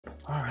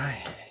All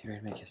right, you ready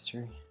to make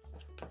history?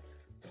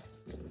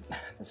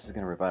 This is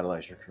going to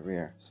revitalize your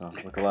career, so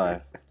look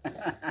alive.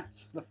 Shut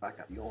the fuck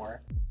up,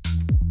 you're.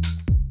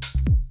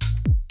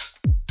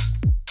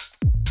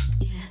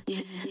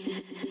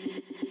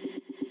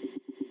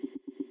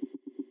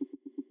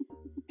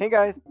 Hey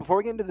guys, before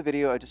we get into the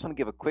video, I just want to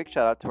give a quick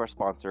shout out to our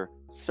sponsor,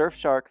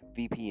 Surfshark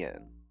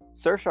VPN.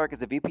 Surfshark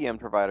is a VPN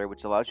provider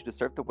which allows you to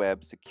surf the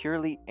web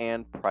securely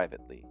and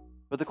privately.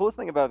 But the coolest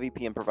thing about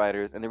VPN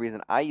providers, and the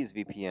reason I use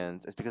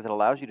VPNs, is because it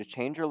allows you to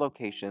change your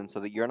location so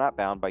that you're not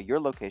bound by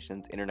your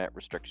location's internet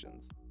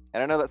restrictions.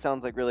 And I know that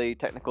sounds like really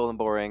technical and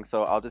boring,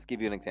 so I'll just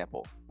give you an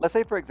example. Let's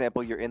say, for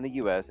example, you're in the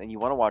US and you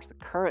want to watch the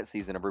current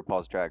season of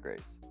RuPaul's Drag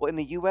Race. Well, in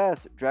the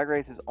US, Drag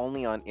Race is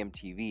only on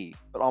MTV,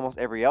 but almost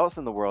every else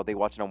in the world, they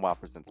watch it on WoW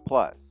Presents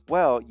Plus.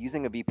 Well,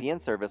 using a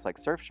VPN service like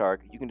Surfshark,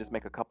 you can just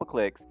make a couple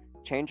clicks,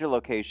 change your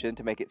location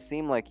to make it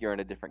seem like you're in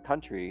a different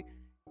country,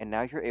 and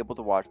now you're able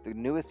to watch the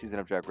newest season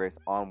of Drag Race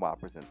on WoW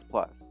Presents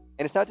Plus.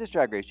 And it's not just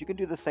Drag Race, you can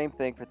do the same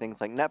thing for things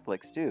like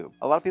Netflix too.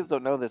 A lot of people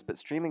don't know this, but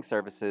streaming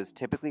services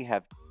typically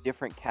have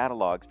different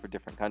catalogs for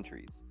different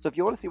countries. So if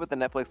you want to see what the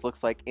Netflix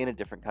looks like in a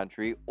different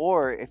country,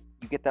 or if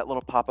you get that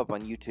little pop-up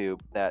on YouTube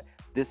that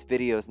this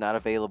video is not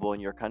available in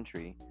your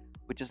country,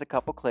 with just a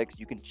couple clicks,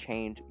 you can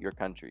change your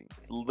country.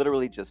 It's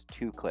literally just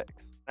 2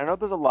 clicks. I know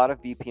there's a lot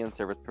of VPN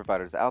service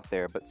providers out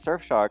there, but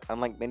Surfshark,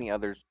 unlike many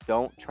others,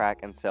 don't track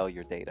and sell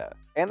your data.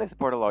 And they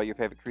support a lot of your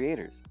favorite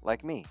creators,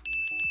 like me.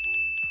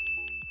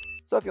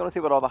 So if you want to see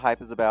what all the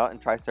hype is about and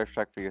try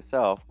Surfshark for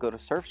yourself, go to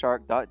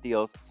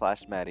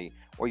surfshark.deals/Maddy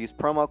or use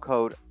promo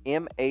code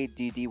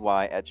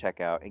MADDY at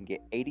checkout and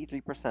get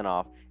 83%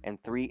 off and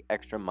 3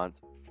 extra months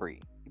free.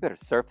 You better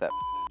surf that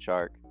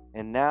shark.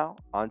 And now,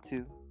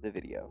 onto the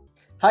video.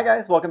 Hi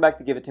guys, welcome back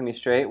to Give It To Me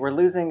Straight, where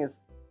losing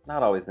is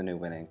not always the new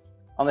winning.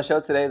 On the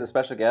show today is a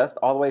special guest,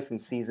 all the way from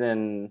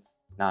season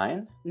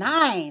 9?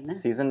 9.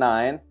 Season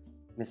 9,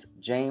 Miss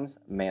Jaymes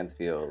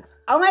Mansfield.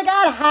 Oh my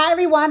god, hi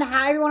everyone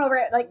over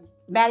at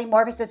Matty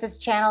Morphosis'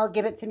 channel,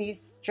 Give It To Me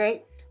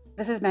Straight.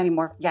 This is Matty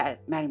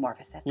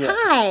Morphosis. Yeah.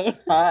 Hi.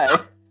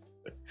 Hi.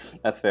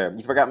 That's fair.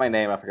 You forgot my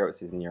name, I forgot what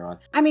season you're on.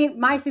 I mean,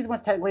 my season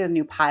was technically a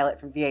new pilot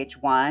from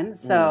VH1,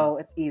 so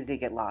it's easy to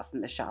get lost in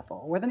the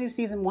shuffle. We're the new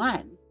season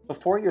 1.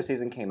 Before your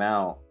season came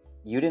out,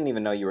 you didn't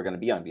even know you were going to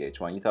be on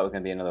VH1. You thought it was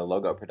going to be another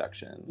logo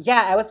production.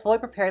 Yeah, I was fully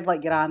prepared to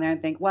get on there and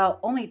think, well,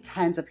 only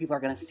tens of people are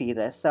going to see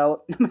this,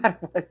 so no matter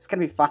what, it's going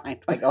to be fine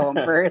if I go home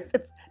first.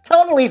 It's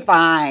totally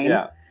fine.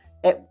 Yeah.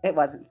 It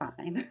wasn't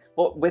fine.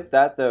 Well, with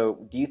that though,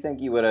 do you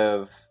think you would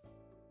have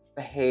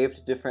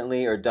behaved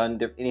differently or done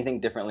anything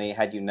differently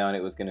had you known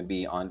it was going to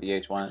be on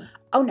VH1?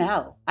 Oh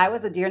no, I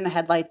was a deer in the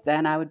headlights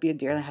then. I would be a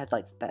deer in the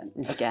headlights then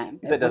again.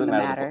 It doesn't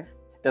matter.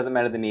 Doesn't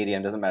matter the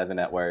medium, doesn't matter the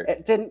network.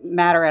 It didn't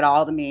matter at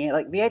all to me.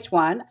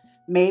 VH1,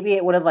 maybe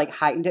it would have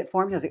heightened it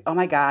for me. I was like, oh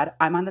my god,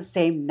 I'm on the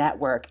same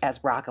network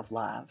as Rock of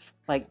Love.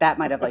 That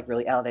might have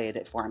really elevated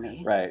it for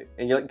me. Right,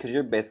 and because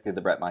you're basically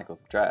the Bret Michaels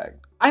of drag.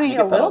 I mean,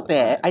 a little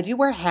bit. I do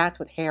wear hats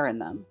with hair in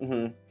them.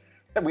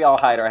 Mm-hmm. We all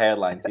hide our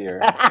headlines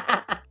here.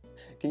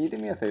 Can you do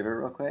me a favor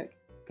real quick?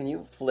 Can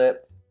you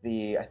flip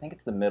I think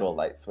it's the middle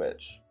light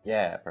switch.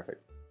 Yeah,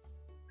 perfect.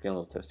 It's getting a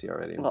little toasty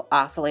already. A little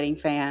oscillating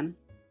fan.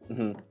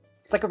 Mm-hmm.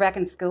 It's like we're back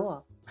in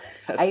school.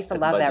 I used to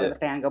love that when the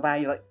fan go by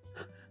and you're like...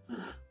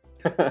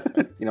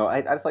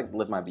 I just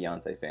live my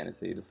Beyonce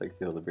fantasy, just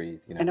feel the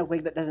breeze, In a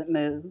wig that doesn't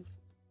move.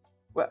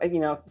 Well,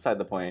 it's beside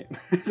the point.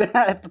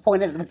 The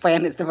point of the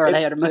fan is for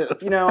there to move.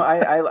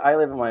 I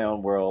live in my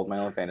own world, my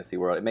own fantasy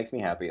world. It makes me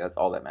happy. That's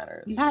all that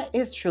matters. That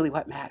is truly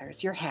what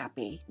matters. You're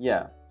happy.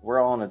 Yeah. We're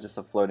all on just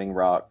a floating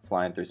rock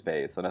flying through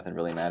space, so nothing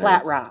really matters.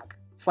 Flat rock.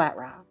 Flat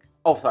rock.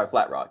 Oh, sorry,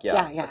 flat rock.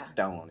 Yeah. Yeah. A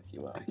stone, if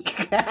you will.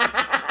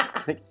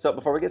 So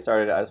before we get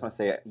started, I just want to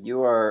say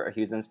you are a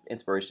huge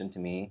inspiration to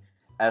me.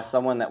 As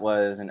someone that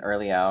was an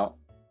early out,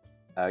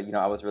 I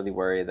was really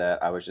worried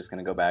that I was just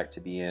going to go back to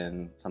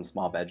being some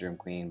small bedroom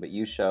queen, but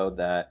you showed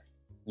that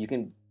you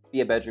can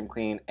be a bedroom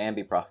queen and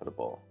be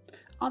profitable.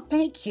 Oh,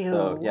 thank you.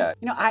 So, yeah.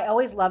 I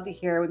always love to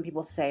hear when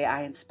people say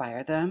I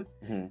inspire them.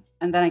 Mm-hmm.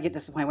 And then I get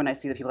disappointed when I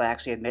see the people that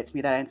actually admit to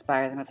me that I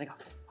inspire them. I was like, oh,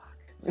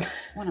 fuck.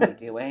 What am I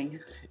doing?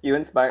 You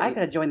inspire. I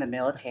could have joined the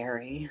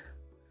military.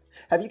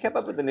 Have you kept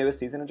up with the newest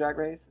season of Drag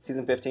Race?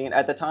 Season 15?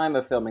 At the time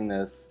of filming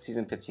this,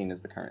 season 15 is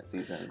the current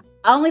season.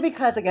 Only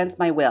because against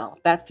my will.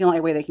 That's the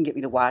only way they can get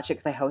me to watch it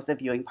because I host a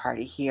viewing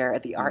party here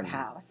at the art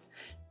house.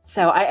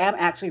 So I am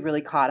actually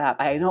really caught up.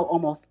 I know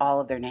almost all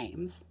of their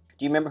names.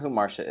 Do you remember who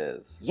Marcia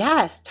is?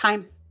 Yes,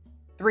 times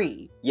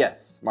 3.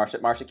 Yes,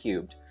 Marcia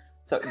cubed.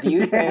 So do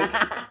you think...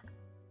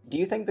 Do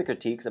you think the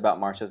critiques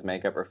about Marcia's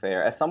makeup are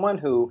fair? As someone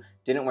who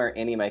didn't wear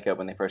any makeup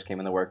when they first came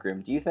in the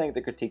workroom, do you think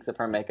the critiques of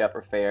her makeup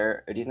are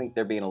fair, or do you think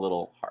they're being a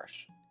little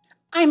harsh?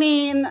 I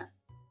mean,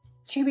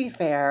 to be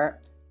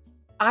fair,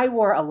 I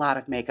wore a lot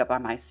of makeup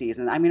on my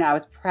season. I mean, I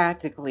was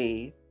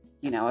practically,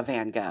 a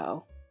Van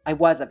Gogh. I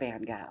was a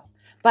Van Gogh.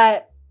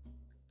 But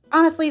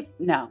honestly,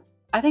 no.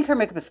 I think her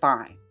makeup is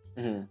fine.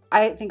 Mm-hmm.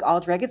 I think all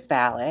drag is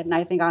valid, and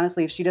I think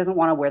honestly, if she doesn't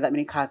want to wear that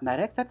many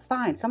cosmetics, that's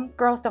fine. Some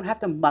girls don't have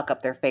to muck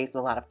up their face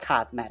with a lot of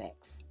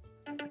cosmetics.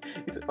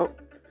 He said, oh.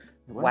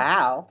 What?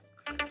 Wow.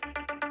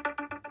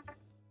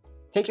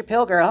 Take your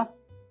pill, girl.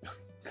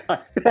 Sorry.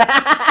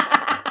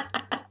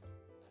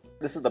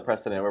 This is the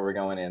precedent where we're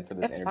going in for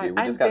this It's interview.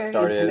 fine. We just got very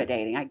started.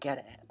 intimidating. I get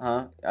it.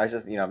 I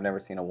just, I've never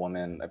seen a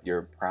woman of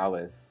your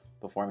prowess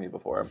before me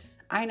before.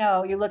 I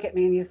know. You look at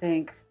me and you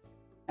think,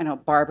 I know,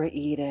 Barbara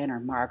Eden or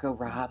Margot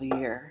Robbie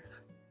or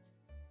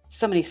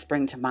somebody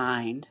spring to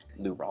mind.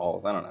 Lou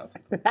Rawls, I don't know.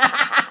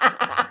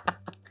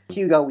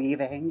 Hugo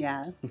Weaving,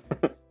 yes.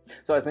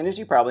 So as many as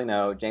you probably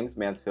know, Jaymes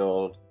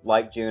Mansfield,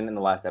 like June in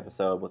the last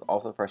episode, was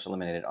also fresh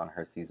eliminated on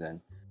her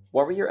season.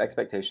 What were your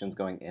expectations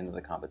going into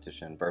the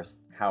competition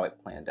versus how it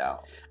planned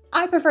out?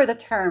 I prefer the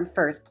term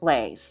first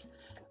place.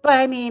 But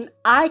I mean,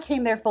 I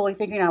came there fully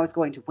thinking I was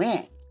going to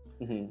win.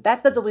 Mm-hmm.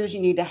 That's the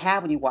delusion you need to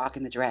have when you walk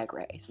in the drag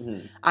race.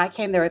 Mm-hmm. I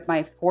came there with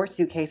my 4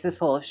 suitcases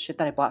full of shit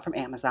that I bought from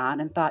Amazon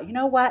and thought, you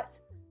know what?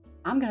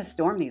 I'm going to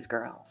storm these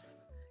girls.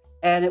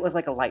 And it was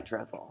like a light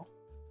drizzle.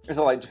 There's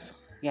a light drizzle.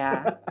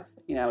 Yeah.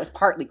 It's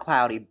partly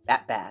cloudy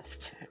at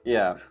best.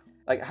 Yeah.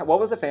 Like, what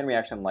was the fan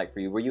reaction like for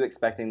you? Were you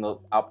expecting the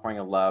outpouring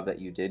of love that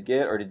you did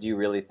get, or did you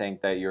really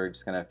think that you were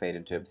just going to fade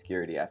into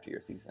obscurity after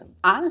your season?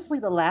 Honestly,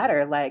 the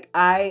latter. Like,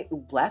 I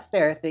left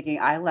there thinking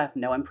I left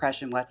no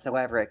impression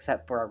whatsoever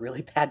except for a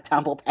really bad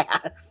tumble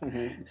pass.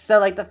 Mm-hmm. So,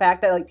 like, the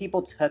fact that, like,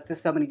 people took to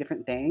so many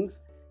different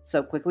things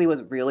so quickly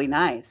was really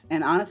nice.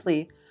 And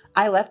honestly,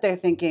 I left there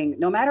thinking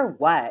no matter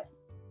what,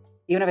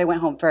 even if I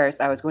went home first,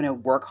 I was going to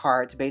work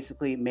hard to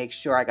basically make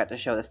sure I got to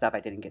show the stuff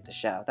I didn't get to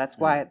show. That's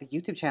why the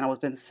YouTube channel has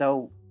been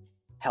so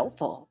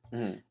helpful.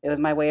 Mm-hmm. It was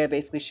my way of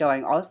basically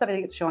showing all the stuff I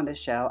didn't get to show on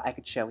this show, I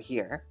could show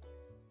here.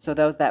 So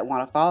those that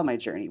want to follow my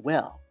journey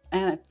will.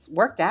 And it's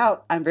worked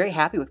out. I'm very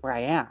happy with where I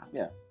am.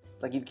 Yeah.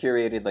 It's like you've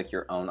curated like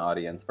your own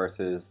audience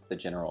versus the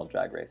general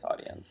Drag Race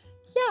audience.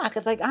 Yeah,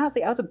 because like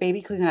honestly, I was a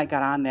baby queen when I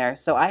got on there.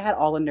 So I had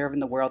all the nerve in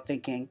the world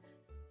thinking,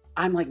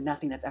 I'm like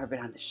nothing that's ever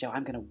been on the show.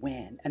 I'm going to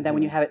win. And then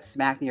when you have it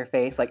smacked in your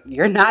face, like,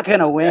 you're not going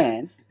to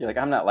win. You're like,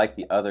 I'm not like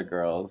the other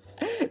girls.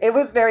 It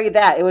was very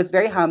that. It was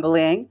very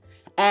humbling.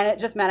 And it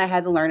just meant I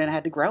had to learn and I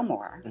had to grow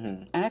more.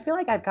 Mm-hmm. And I feel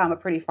like I've come a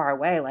pretty far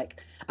way.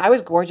 Like, I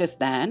was gorgeous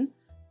then,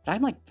 but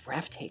I'm like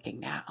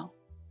breathtaking now.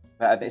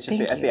 It's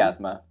just the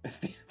asthma. It's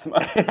the asthma.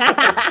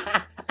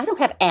 I don't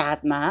have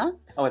asthma.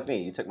 Oh, it's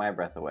me. You took my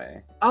breath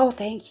away. Oh,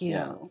 thank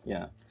you.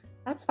 Yeah.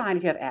 That's fine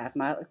if you have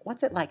asthma. Like,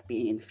 what's it like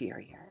being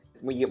inferior?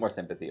 Well, you get more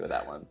sympathy with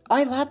that one.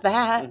 I love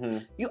that.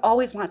 Mm-hmm. You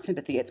always want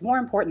sympathy. It's more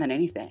important than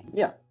anything.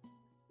 Yeah.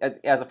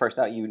 As a first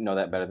out, you know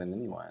that better than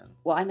anyone.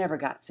 Well, I never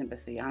got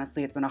sympathy.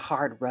 Honestly, it's been a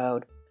hard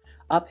road.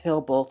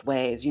 Uphill both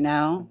ways,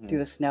 through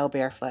the snow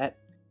barefoot.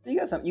 You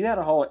had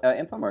a whole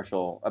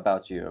infomercial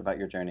about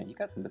your journey. You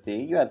got sympathy.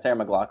 You had Sarah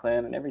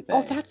McLachlan and everything.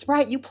 Oh, that's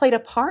right. You played a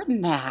part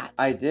in that.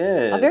 I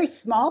did. A very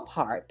small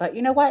part. But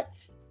you know what?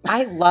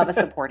 I love a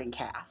supporting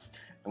cast.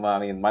 Well, I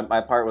mean,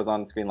 my part was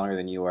on screen longer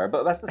than you were,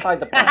 but that's beside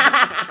the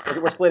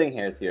point. We're splitting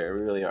hairs here.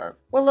 We really are.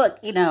 Well, look,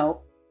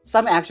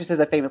 some actresses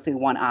have famously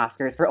won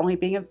Oscars for only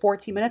being in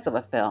 14 minutes of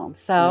a film.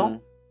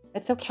 So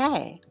it's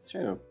okay. It's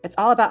true. It's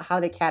all about how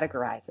they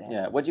categorize it.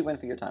 Yeah. What'd you win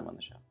for your time on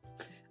the show?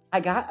 I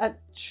got a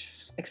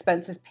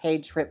expenses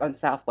paid trip on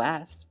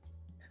Southwest.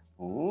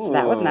 Ooh, so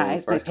that was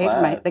nice. They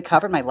paid they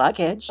covered my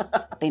luggage.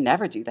 They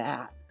never do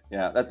that.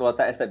 Yeah, it's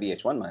that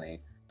VH1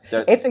 money.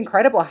 It's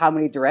incredible how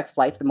many direct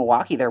flights to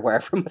Milwaukee there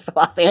were from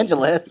Los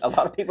Angeles. A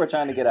lot of people are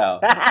trying to get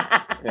out.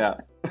 Yeah.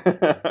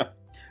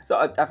 So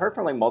I've heard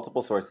from like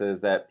multiple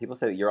sources that people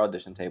say that your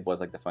audition tape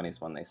was like the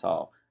funniest one they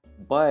saw.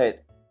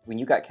 But when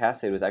you got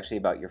casted, it was actually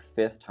about your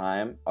 5th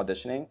time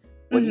auditioning.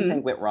 What do you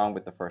think went wrong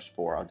with the first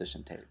 4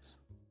 audition tapes?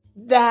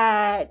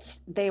 That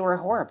they were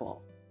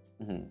horrible.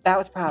 Mm-hmm. That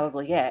was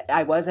probably it.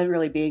 I wasn't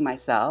really being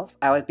myself.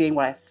 I was being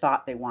what I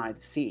thought they wanted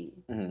to see.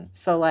 Mm-hmm.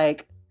 So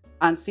like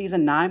on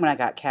season 9 when I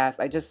got cast,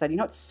 I just said, you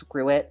know what,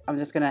 screw it. I'm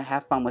just going to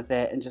have fun with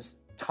it and just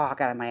talk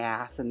out of my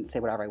ass and say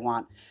whatever I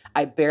want.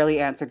 I barely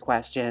answered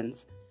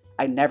questions.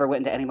 I never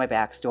went into any of my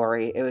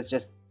backstory. It was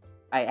just,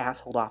 I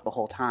assholed off the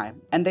whole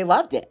time. And they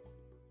loved it.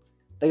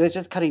 They was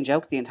just cutting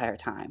jokes the entire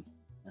time.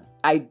 Yeah.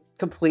 I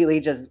completely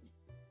just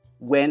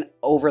went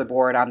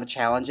overboard on the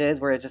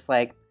challenges where it's just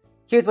like,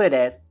 here's what it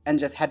is. And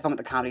just had fun with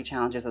the comedy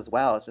challenges as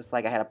well. It's just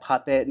like I had a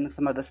puppet and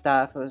some of the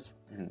stuff. It was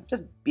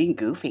just being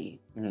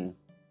goofy. Mm-hmm.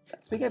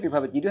 Speaking of your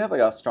puppet, you do have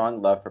like a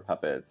strong love for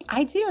puppets.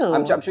 I do.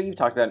 I'm sure you've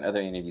talked about it in other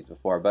interviews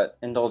before, but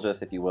indulge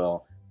us if you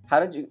will.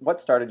 What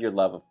started your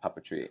love of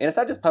puppetry? And it's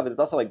not just puppets, it's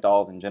also like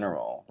dolls in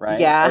general, right?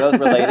 Yeah. Are those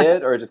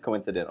related or just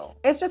coincidental?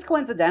 It's just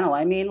coincidental.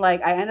 I mean,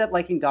 like, I ended up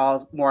liking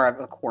dolls more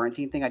of a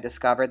quarantine thing. I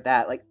discovered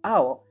that, like,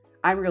 oh,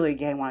 I'm really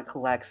gay. I want to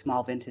collect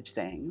small vintage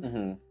things.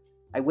 Mm-hmm.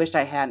 I wish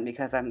I hadn't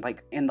because I'm,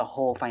 like, in the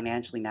hole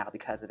financially now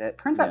because of it.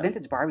 Turns out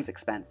vintage Barbie's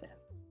expensive.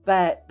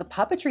 But the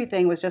puppetry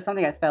thing was just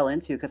something I fell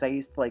into because I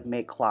used to, like,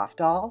 make cloth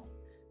dolls.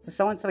 So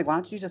someone said, like, why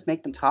don't you just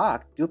make them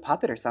talk? Do a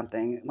puppet or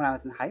something. When I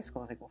was in high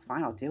school, I was like, well,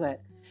 fine, I'll do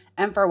it.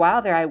 And for a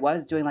while there, I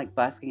was doing, like,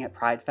 busking at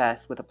Pride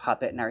Fest with a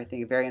puppet and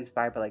everything. Very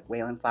inspired by, like,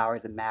 Waylon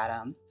Flowers and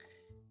Madam.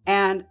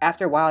 And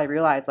after a while, I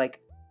realized, like,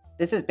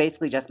 this is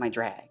basically just my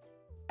drag.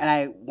 And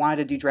I wanted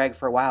to do drag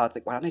for a while. It's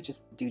like, why don't I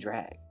just do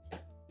drag?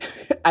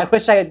 I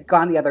wish I had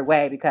gone the other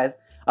way because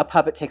a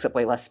puppet takes up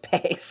way less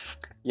space.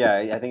 Yeah,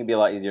 I think it'd be a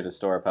lot easier to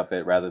store a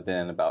puppet rather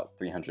than about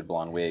 300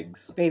 blonde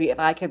wigs. Baby, if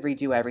I could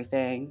redo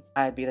everything,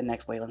 I'd be the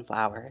next Waylon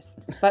Flowers.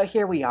 But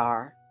here we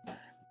are.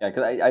 Yeah,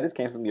 because I just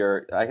came from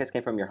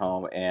your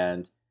home,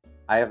 and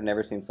I have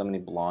never seen so many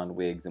blonde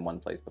wigs in one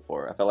place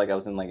before. I felt like I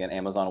was in like an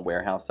Amazon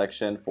warehouse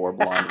section for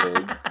blonde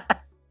wigs.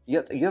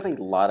 You have a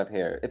lot of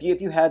hair. If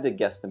you had to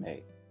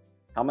guesstimate,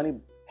 how many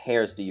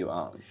hairs do you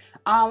own?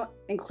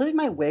 Including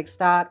my wig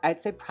stock, I'd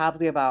say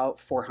probably about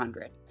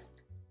 400.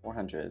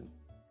 400.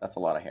 That's a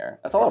lot of hair.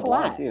 That's a lot of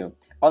blonde too.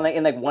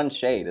 In like one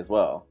shade as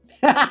well.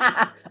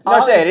 No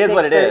shade. It is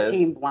what it is.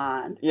 13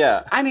 blonde.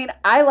 Yeah. I mean,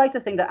 I like to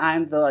think that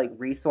I'm the like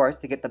resource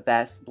to get the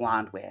best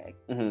blonde wig.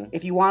 Mm-hmm.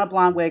 If you want a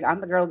blonde wig, I'm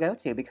the girl to go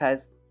to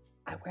because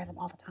I wear them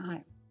all the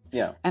time.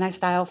 Yeah. And I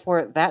style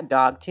for that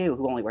dog too,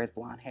 who only wears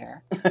blonde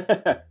hair.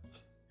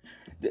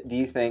 Do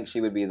you think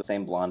she would be the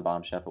same blonde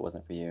bombshell if it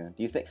wasn't for you?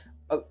 Do you think?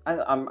 Oh,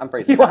 I'm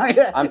phrasing. You want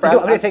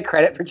me to take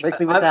credit for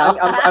Trixie Mattel?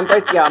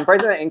 I'm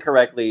phrasing that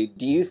incorrectly.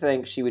 Do you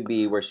think she would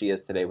be where she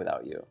is today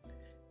without you?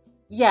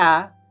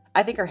 Yeah,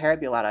 I think her hair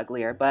would be a lot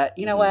uglier, but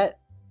you know what?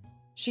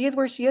 She is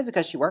where she is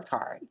because she worked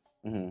hard,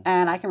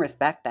 and I can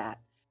respect that.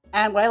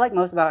 And what I like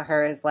most about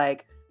her is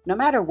like, no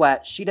matter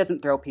what, she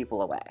doesn't throw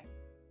people away.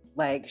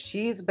 Like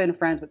she's been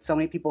friends with so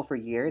many people for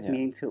years,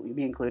 me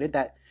included,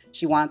 that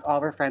she wants all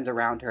of her friends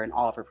around her in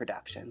all of her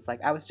productions.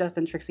 Like I was just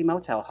in Trixie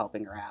Motel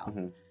helping her out.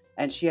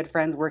 And she had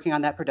friends working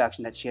on that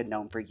production that she had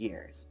known for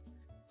years.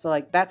 So,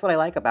 like, that's what I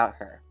like about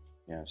her.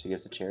 Yeah, she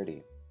gives to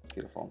charity.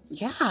 Beautiful.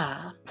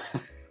 Yeah.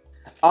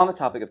 On the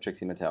topic of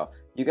Trixie Mattel,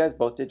 you guys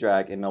both did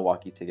drag in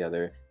Milwaukee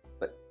together.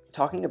 But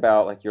talking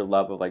about, like, your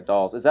love of, like,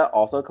 dolls, is that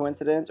also a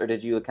coincidence? Or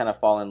did you kind of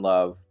fall in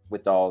love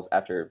with dolls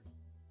after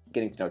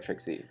getting to know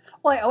Trixie?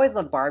 Well, I always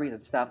loved Barbies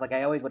and stuff. Like,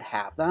 I always would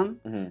have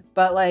them.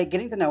 But, like,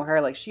 getting to know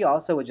her, like, she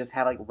also would just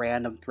have, like,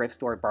 random thrift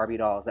store Barbie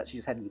dolls that she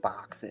just had in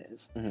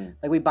boxes.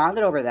 Like, we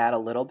bonded over that a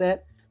little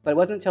bit. But it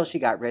wasn't until she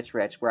got rich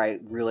where I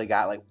really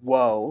got, like,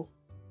 whoa.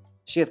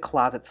 She has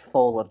closets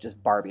full of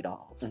just Barbie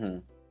dolls.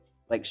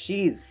 Like,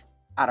 she's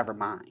out of her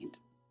mind.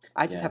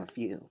 I just have a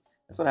few.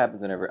 That's what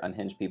happens whenever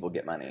unhinged people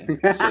get money.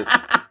 It's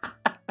just...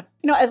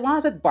 You know, as long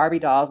as it's Barbie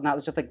dolls,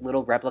 not just, like,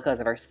 little replicas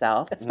of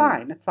herself, it's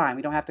fine. It's fine.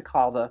 We don't have to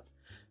call for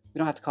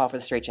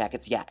the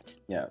straitjackets yet.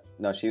 Yeah.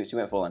 No, she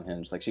went full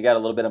unhinged. Like, she got a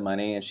little bit of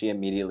money, and she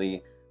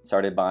immediately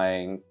started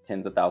buying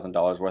tens of thousands of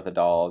dollars worth of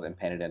dolls and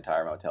painted an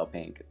entire motel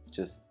pink.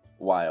 Just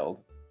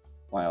wild.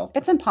 Wild.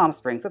 It's in Palm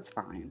Springs. It's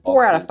fine.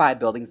 4 out of 5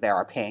 buildings there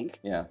are pink.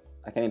 Yeah.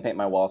 I can't even paint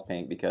my walls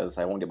pink because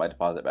I won't get my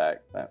deposit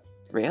back. But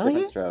really?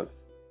 Different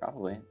strokes.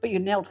 Probably. But you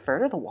nailed fur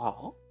to the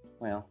wall.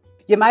 Well.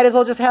 You might as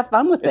well just have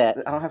fun with it.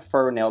 I don't have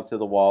fur nailed to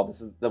the wall.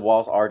 The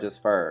walls are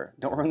just fur.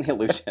 Don't ruin the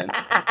illusion.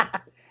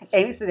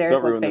 Amy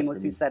Sedaris once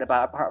famously said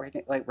about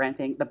apartment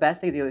renting, the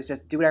best thing to do is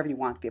just do whatever you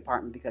want to the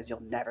apartment because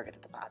you'll never get the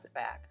deposit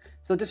back.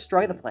 So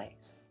destroy the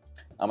place.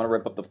 I'm going to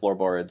rip up the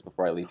floorboards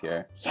before I leave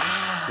here.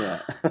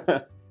 Yeah.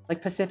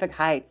 Like Pacific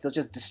Heights, you'll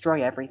just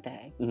destroy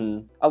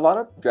everything. A lot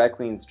of drag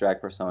queens'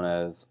 drag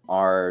personas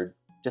are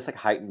just like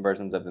heightened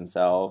versions of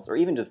themselves, or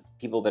even just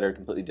people that are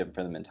completely different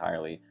from them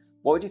entirely.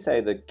 What would you say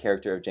the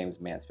character of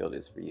Jaymes Mansfield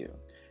is for you?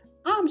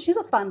 She's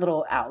a fun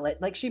little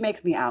outlet. Like, she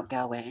makes me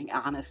outgoing,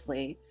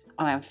 honestly.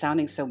 Oh, I'm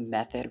sounding so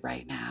method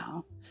right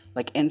now.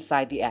 Like,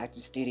 inside the actor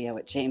studio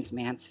at Jaymes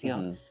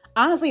Mansfield.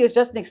 Honestly, it was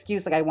just an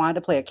excuse. Like, I wanted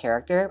to play a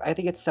character. I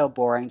think it's so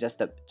boring just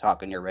to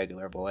talk in your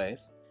regular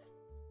voice.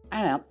 I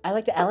don't know. I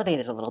like to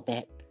elevate it a little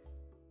bit.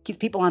 Keeps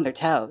people on their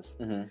toes.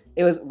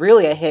 It was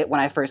really a hit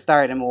when I first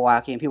started in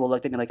Milwaukee, and people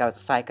looked at me like I was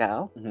a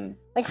psycho.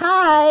 Like,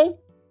 hi!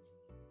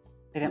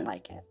 They didn't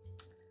like it.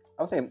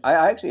 I was saying,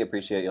 I actually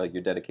appreciate like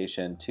your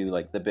dedication to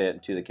like the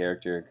bit, to the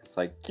character. Cause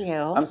like, thank you.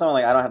 I'm someone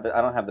like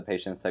I don't have the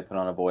patience to like, put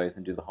on a voice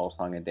and do the whole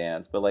song and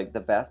dance. But like the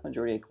vast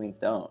majority of queens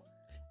don't.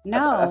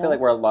 No, I feel like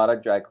where a lot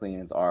of drag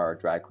queens are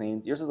drag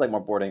queens, yours is like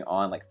more bordering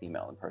on like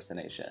female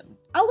impersonation.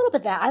 A little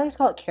bit that I like to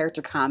call it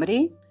character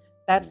comedy.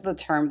 That's the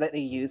term that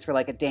they use for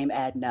like a Dame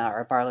Edna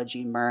or Varla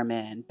Jean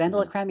Merman, Ben de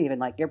la Creme. Even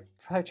like you're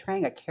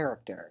portraying a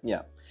character.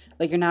 Yeah,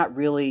 like you're not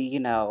really, you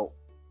know,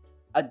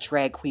 a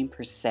drag queen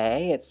per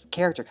se. It's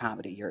character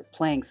comedy. You're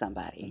playing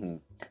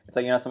somebody. It's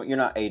like you're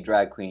not a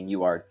drag queen.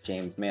 You are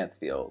Jaymes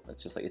Mansfield.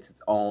 It's just like it's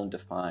its own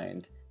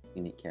defined,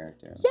 unique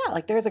character. Yeah,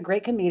 like there's a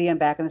great comedian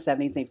back in the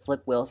 70s named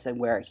Flip Wilson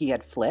where he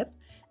had Flip,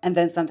 and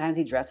then sometimes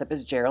he dressed up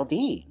as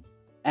Geraldine,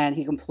 and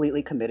he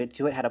completely committed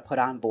to it. Had a put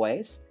on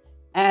voice,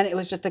 and it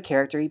was just a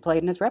character he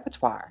played in his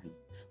repertoire.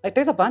 Like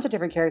there's a bunch of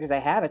different characters I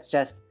have. It's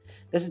just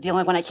this is the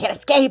only one I can't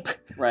escape.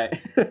 Right.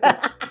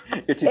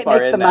 You're too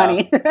far in now.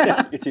 Money.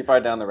 Yeah, you're too far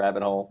down the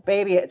rabbit hole.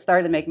 Baby, it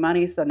started to make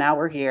money, so now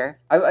we're here.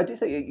 I do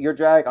say your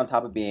drag, on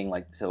top of being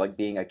like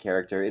being a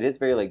character, it is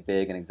very like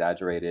big and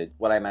exaggerated.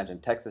 What I imagine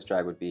Texas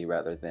drag would be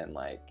rather than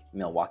like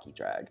Milwaukee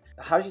drag.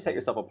 How did you set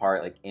yourself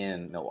apart like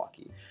in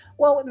Milwaukee?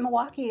 Well, in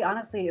Milwaukee,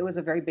 honestly, it was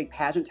a very big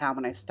pageant town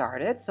when I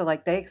started. So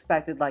like they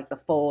expected like the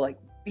full like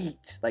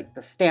beat, like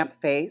the stamp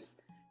face,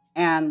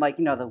 and like,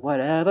 you know, the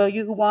whatever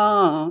you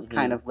want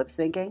kind of lip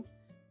syncing.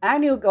 I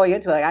knew going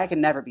into it, like, I could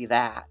never be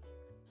that.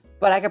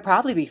 but I could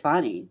probably be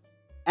funny.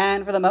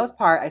 And for the most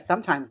part, I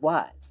sometimes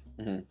was.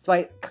 So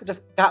I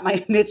just got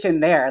my niche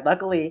in there.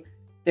 Luckily,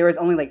 there was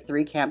only like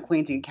 3 camp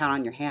queens you could count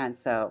on your hand.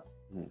 So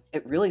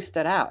it really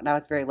stood out. And I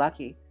was very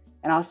lucky.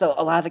 And also,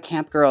 a lot of the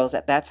camp girls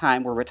at that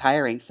time were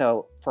retiring.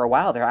 So for a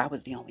while there, I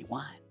was the only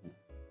one.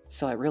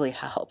 So it really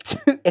helped.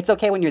 It's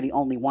okay when you're the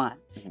only one.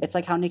 It's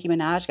like how Nicki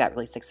Minaj got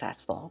really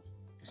successful.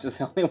 She's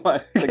the only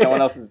one. Like no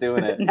one else is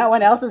doing it. No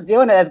one else is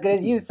doing it as good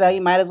as you. So you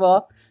might as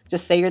well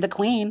just say you're the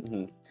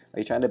queen. Are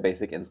you trying to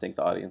basic instinct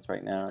the audience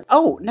right now?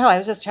 Oh, no, I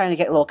was just trying to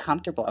get a little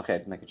comfortable. Okay,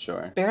 just making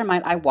sure. Bear in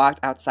mind, I walked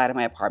outside of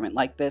my apartment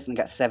like this and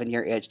got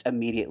 7-year itched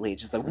immediately.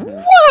 Just like,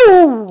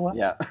 whoa!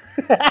 Yeah.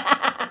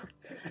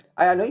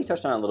 I know you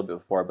touched on it a little bit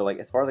before, but like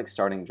as far as like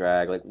starting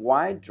drag, like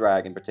why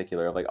drag in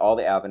particular? Like all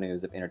the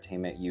avenues of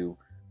entertainment you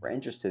were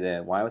interested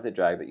in, why was it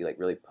drag that you like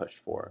really pushed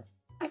for?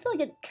 I feel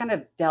like it kind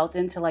of dealt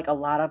into like a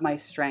lot of my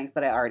strengths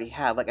that I already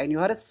had. Like I knew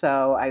how to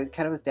sew. I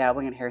kind of was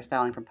dabbling in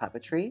hairstyling from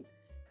puppetry.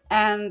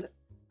 And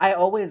I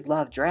always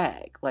loved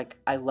drag. Like,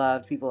 I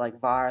loved people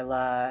like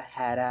Varla,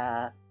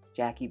 Hedda,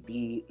 Jackie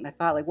Beat. And I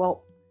thought, like,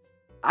 well,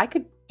 I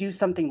could do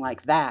something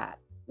like that,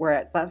 where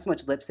it's not so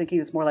much lip syncing,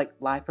 it's more like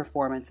live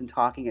performance and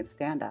talking and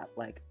stand up.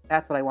 Like,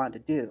 that's what I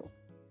wanted to do.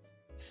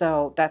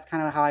 So that's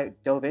kind of how I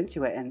dove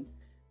into it. And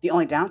the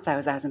only downside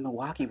was I was in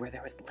Milwaukee, where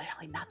there was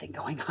literally nothing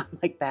going on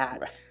like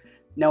that. Right.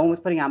 No one was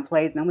putting on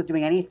plays, no one was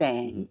doing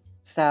anything.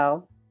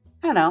 So,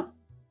 I don't know.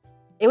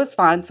 It was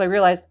fun. So I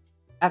realized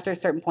after a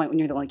certain point, when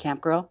you're the only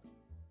camp girl,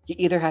 you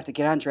either have to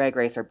get on Drag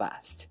Race or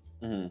bust.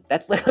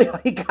 That's literally all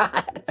you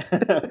got.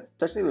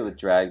 Especially with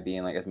drag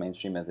being like as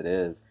mainstream as it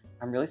is,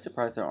 I'm really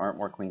surprised there aren't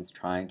more queens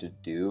trying to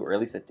do, or at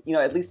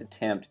least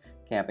attempt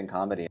camp and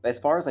comedy. As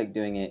far as like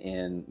doing it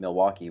in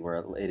Milwaukee,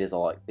 where it is a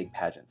like big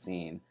pageant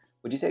scene,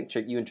 would you say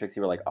you and Trixie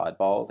were like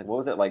oddballs? Like, what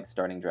was it like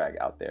starting drag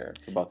out there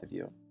for both of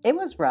you? It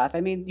was rough.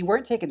 I mean, you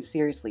weren't taken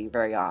seriously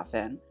very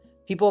often.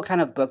 People kind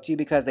of booked you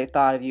because they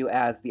thought of you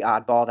as the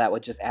oddball that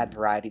would just add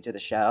variety to the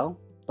show.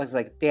 It's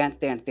like dance,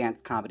 dance,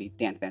 dance, comedy,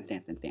 dance, dance,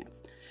 dance, dance,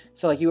 dance.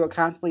 So like you were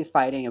constantly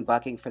fighting and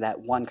bucking for that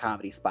one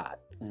comedy spot.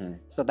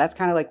 So that's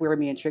kind of like where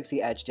me and Trixie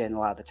edged in a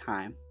lot of the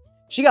time.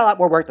 She got a lot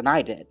more work than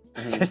I did.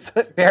 Because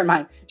bear in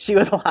mind, she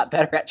was a lot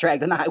better at drag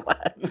than I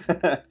was.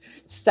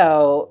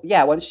 So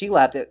yeah, once she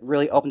left, it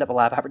really opened up a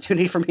lot of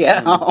opportunity for me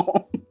at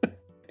home.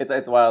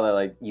 It's wild that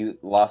like you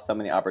lost so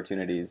many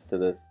opportunities to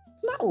this.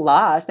 Not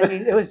lost. I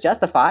mean, it was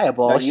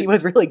justifiable. No, she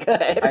was really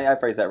good. I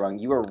phrased that wrong.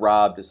 You were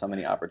robbed of so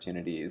many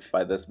opportunities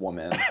by this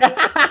woman.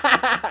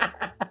 I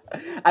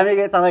mean,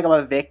 it sounds like I'm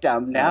a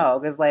victim. No,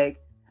 because like,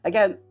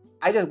 again,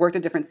 I just worked a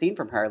different scene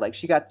from her. Like,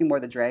 she got to do more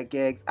of the drag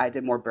gigs. I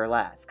did more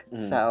burlesque.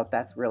 So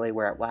that's really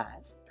where it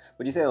was.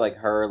 Would you say like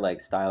her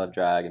like style of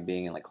drag and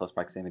being in like close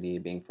proximity,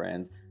 being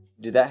friends,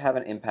 did that have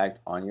an impact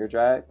on your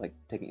drag? Like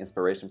taking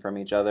inspiration from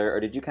each other,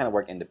 or did you kind of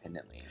work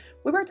independently?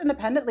 We worked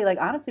independently.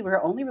 Like honestly, we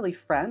were only really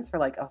friends for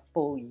like a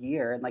full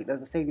year, and like that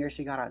was the same year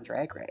she got on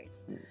Drag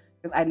Race.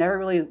 Because I never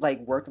really like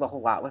worked a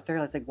whole lot with her.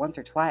 It's like once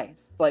or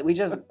twice. But, like we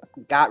just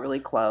got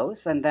really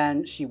close, and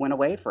then she went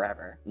away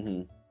forever,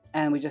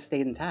 and we just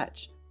stayed in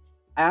touch.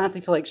 I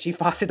honestly feel like she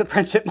fostered the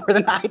friendship more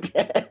than I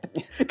did,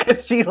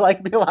 because she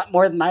liked me a lot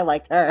more than I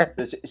liked her.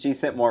 So she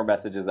sent more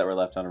messages that were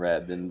left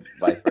unread than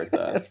vice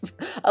versa.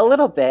 A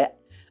little bit.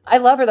 I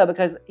love her though,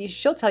 because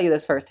she'll tell you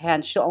this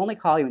firsthand. She'll only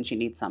call you when she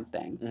needs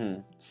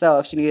something. So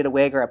if she needed a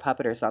wig or a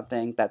puppet or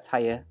something, that's how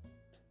you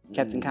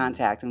kept in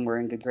contact, and we're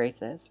in good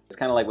graces. It's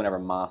kind of like whenever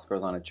moss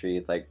grows on a tree,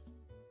 it's like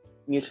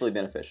mutually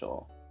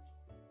beneficial.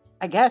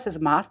 I guess. Is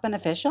moss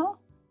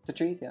beneficial? To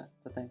trees, yeah,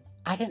 it's a thing.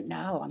 I didn't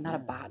know. I'm not a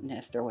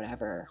botanist or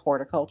whatever.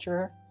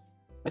 Horticulture?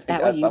 Is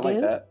that what you do? Like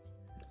that.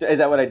 Is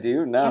that what I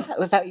do? No. Yeah,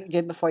 was that what you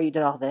did before you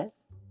did all this?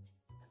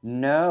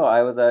 No,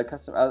 I was a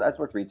I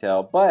worked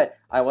retail, but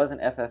I was an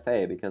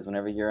FFA, because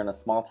whenever you're in a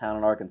small town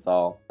in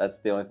Arkansas, that's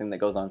the only thing that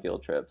goes on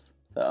field trips.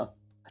 So.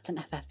 What's an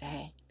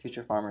FFA?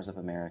 Future Farmers of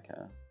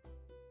America.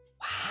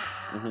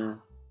 Wow.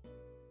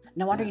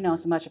 No wonder you know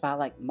so much about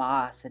like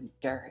moss and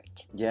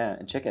dirt. Yeah,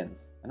 and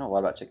chickens. I know a lot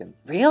about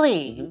chickens.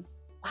 Really?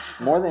 Wow.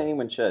 More than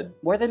anyone should.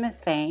 More than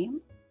Miss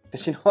Fame?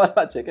 Does she know a lot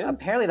about chickens?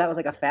 Apparently that was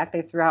like a fact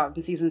they threw out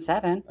in season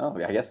 7. Oh,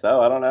 I guess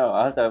so. I don't know.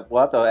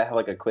 We'll have to have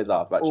like a quiz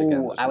off about chickens.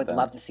 Ooh, I would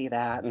love to see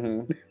that.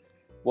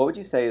 What would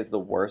you say is the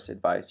worst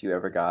advice you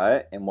ever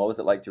got, and what was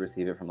it like to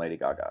receive it from Lady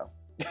Gaga?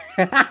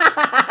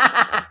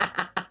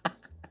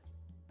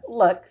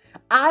 Look,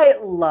 I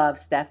love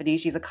Stephanie.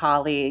 She's a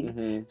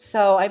colleague.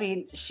 So, I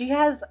mean, she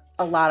has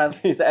a lot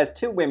of... As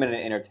 2 women in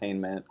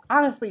entertainment.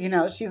 Honestly, you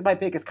know, she's my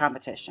biggest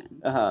competition.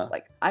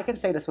 Like, I can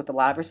say this with a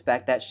lot of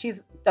respect, that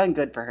she's done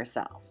good for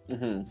herself.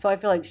 So I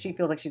feel like she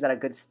feels like she's at a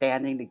good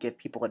standing to give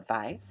people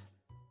advice.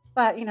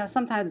 But, you know,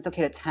 sometimes it's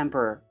okay to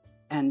temper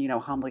and, you know,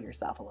 humble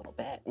yourself a little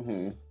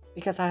bit.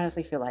 Because I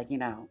honestly feel like, you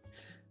know,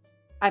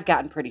 I've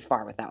gotten pretty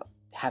far without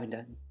having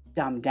to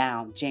dumb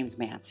down Jaymes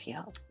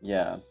Mansfield.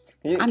 Yeah.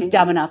 I'm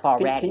dumb enough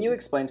already. Can you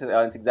explain to the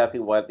audience exactly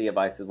what the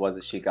advice was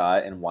that she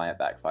got and why it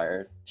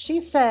backfired?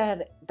 She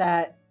said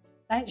that,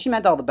 she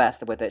meant all the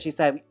best with it. She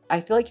said, I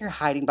feel like you're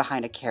hiding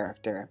behind a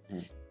character.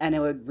 And it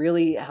would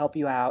really help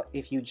you out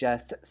if you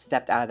just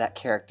stepped out of that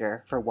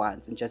character for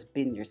once and just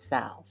been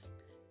yourself.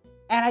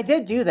 And I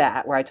did do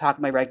that, where I talked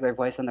my regular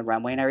voice on the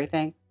runway and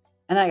everything.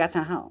 And then I got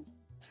sent home.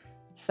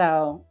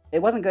 So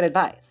it wasn't good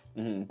advice.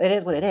 Mm-hmm. It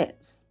is what it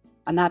is.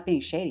 I'm not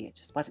being shady. It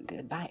just wasn't good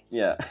advice.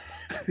 Yeah.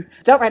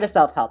 Don't write a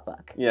self-help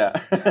book. Yeah.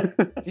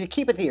 You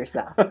keep it to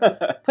yourself.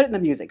 Put it in the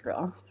music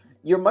reel.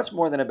 You're much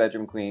more than a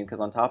bedroom queen, because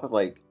on top of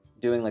like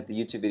doing like the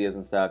YouTube videos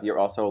and stuff, you're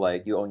also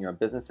like, you own your own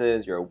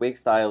businesses, you're a wig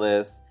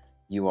stylist,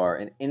 you are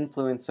an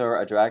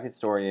influencer, a drag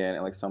historian,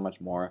 and like so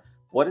much more.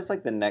 What is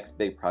like the next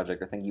big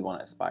project or thing you want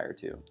to aspire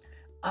to?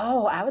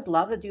 Oh, I would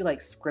love to do like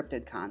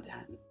scripted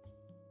content.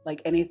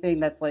 Like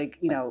anything that's like,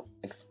 you know.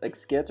 Like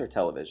skits or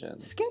television?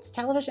 Skits,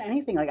 television,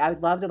 anything. Like I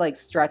would love to like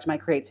stretch my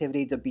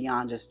creativity to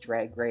beyond just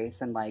Drag Race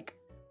and like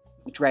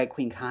drag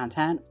queen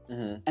content.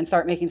 Mm-hmm. And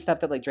start making stuff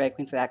that like drag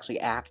queens could actually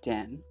act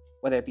in,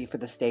 whether it be for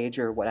the stage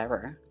or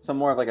whatever. So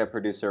more of like a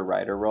producer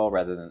writer role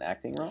rather than an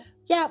acting role?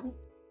 Yeah,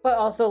 but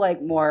also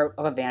like more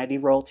of a vanity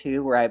role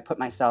too, where I put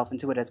myself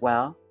into it as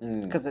well.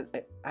 Because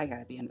I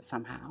gotta be in it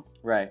somehow.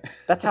 Right.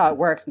 That's how it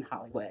works in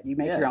Hollywood. You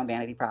make Yeah. your own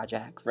vanity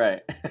projects.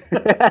 Right.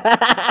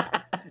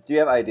 Do you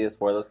have ideas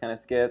for those kind of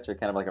skits, or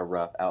kind of like a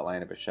rough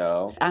outline of a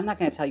show? I'm not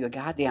gonna tell you a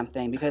goddamn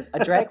thing, because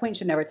a drag queen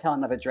should never tell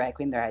another drag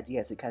queen their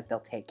ideas, because they'll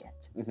take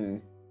it. Mm-hmm.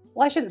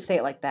 Well, I shouldn't say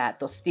it like that.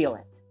 They'll steal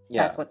it.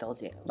 Yeah. That's what they'll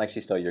do. Like she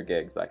stole your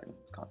gigs back in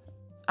Wisconsin.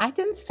 I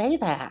didn't say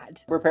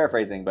that. We're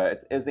paraphrasing,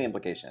 but it was the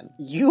implication.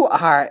 You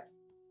are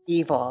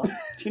evil.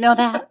 Do you know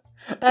that?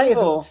 That is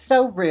Evil.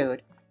 so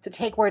rude, to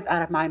take words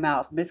out of my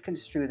mouth,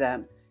 misconstrue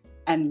them,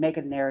 and make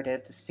a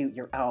narrative to suit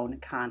your own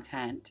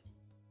content.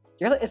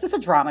 Is this a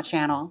drama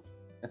channel?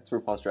 It's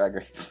RuPaul's Drag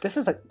Race. This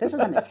is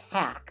an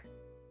attack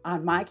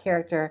on my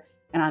character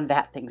and on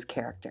that thing's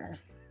character.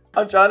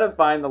 I'm trying to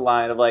find the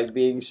line of like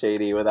being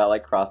shady without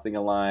like crossing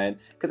a line,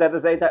 because at the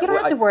same time, You don't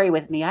have to worry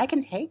with me. I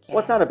can take it. well,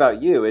 it's not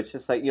about you. It's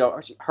just like, you know,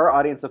 her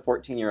audience of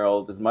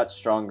 14-year-olds is much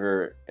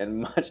stronger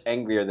and much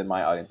angrier than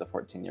my audience of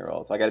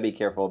 14-year-olds. So I got to be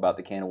careful about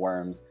the can of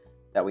worms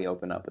that we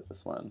open up with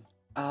this one.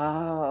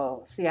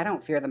 Oh, see, I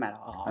don't fear them at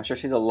all. I'm sure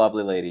she's a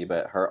lovely lady,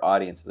 but her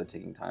audience is a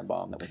ticking time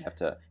bomb that we have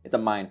to. It's a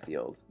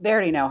minefield. They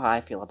already know how I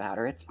feel about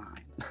her. It's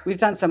fine. We've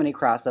done so many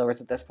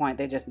crossovers at this point.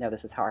 They just know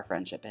this is how our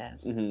friendship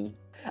is. Mm-hmm.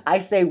 I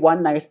say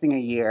one nice thing a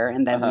year,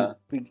 and then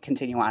we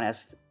continue on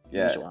as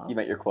usual. You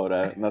met your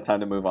quota, and it's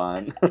time to move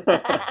on.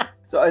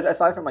 So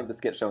aside from like the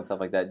skit show and stuff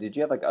like that, did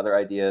you have like other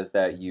ideas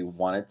that you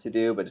wanted to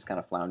do but just kind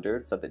of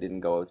floundered, stuff that didn't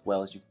go as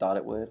well as you thought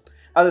it would?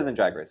 Other than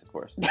Drag Race, of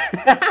course.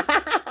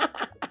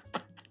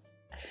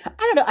 I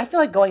don't know. I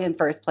feel like going in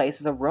first place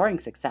is a roaring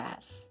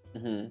success.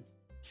 Mm-hmm.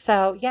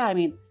 So, yeah, I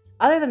mean,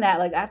 other than that,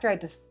 like after I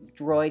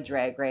destroyed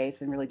Drag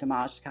Race and really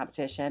demolished the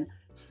competition,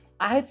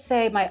 I'd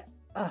say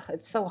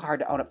it's so hard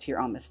to own up to your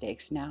own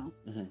mistakes, you know?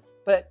 Mm-hmm.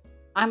 But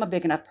I'm a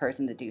big enough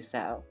person to do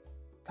so.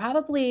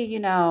 Probably, you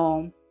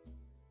know,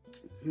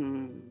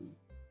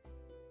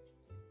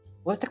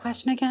 what's the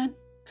question again?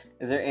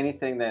 Is there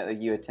anything that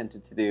you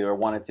attempted to do or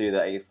wanted to do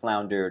that you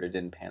floundered or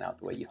didn't pan out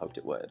the way you hoped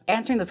it would?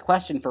 Answering this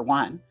question for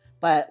one.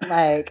 But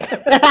like,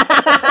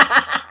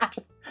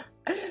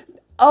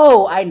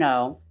 oh, I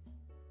know.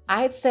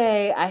 I'd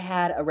say I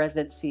had a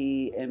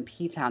residency in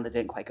P-Town that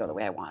didn't quite go the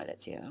way I wanted it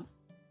to.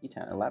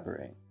 P-Town,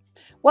 elaborate.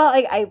 Well,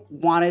 I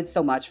wanted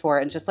so much for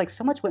it, and just like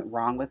so much went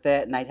wrong with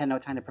it, and I had no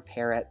time to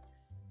prepare it.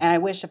 And I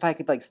wish if I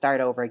could like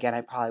start over again, I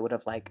probably would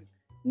have like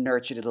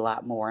nurtured it a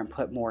lot more and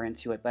put more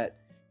into it. But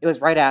it was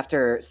right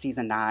after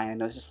season 9,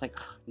 and it was just like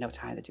no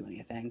time to do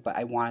anything. But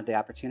I wanted the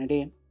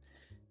opportunity,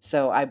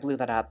 so I blew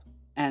that up.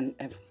 And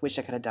I wish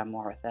I could have done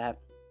more with that.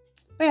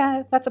 But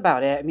yeah, that's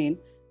about it. I mean,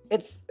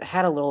 it's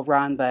had a little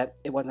run, but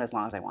it wasn't as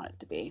long as I wanted it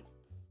to be.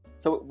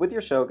 So with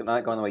your show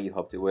not going the way you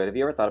hoped it would, have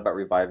you ever thought about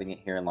reviving it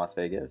here in Las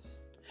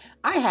Vegas?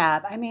 I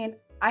have. I mean,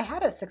 I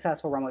had a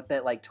successful run with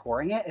it, like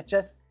touring it. It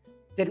just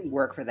didn't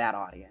work for that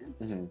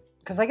audience.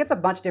 Because like it's a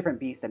much different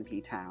beast than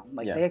P-Town.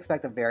 Like they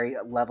expect a very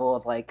level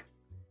of like,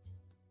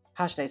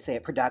 how should I say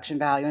it, production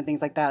value and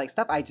things like that. Like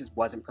stuff I just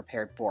wasn't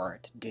prepared for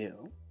to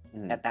do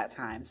at that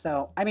time.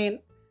 So, I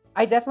mean,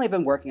 I definitely have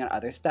been working on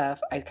other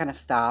stuff. I kind of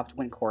stopped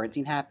when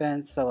quarantine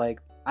happened. So, like,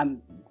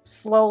 I'm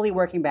slowly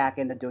working back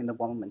into doing the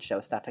one-woman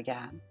show stuff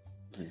again.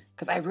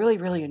 Because I really,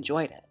 really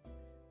enjoyed it.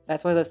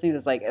 That's one of those things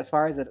is, like, as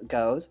far as it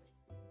goes,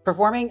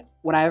 performing,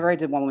 whenever I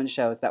did one-woman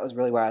shows, that was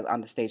really where I was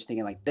on the stage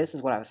thinking, like, this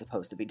is what I was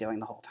supposed to be doing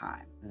the whole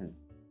time.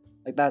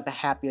 Like, that was the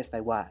happiest I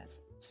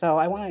was. So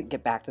I want to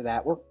get back to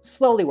that. We're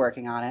slowly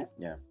working on it.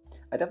 Yeah.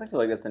 I definitely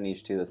feel like that's a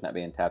niche, too, that's not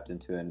being tapped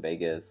into in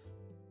Vegas.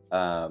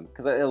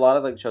 Because a lot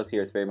of the shows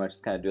here is very much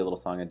just kind of do a little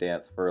song and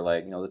dance for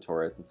like, you know, the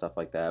tourists and stuff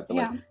like that. But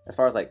like as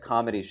far as like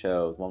comedy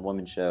shows,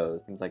 one-woman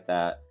shows, things like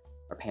that,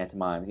 or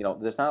pantomimes, you know,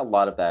 there's not a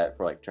lot of that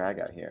for like drag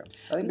out here. I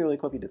think it'd be really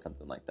cool if you did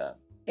something like that.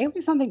 It would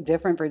be something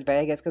different for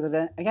Vegas because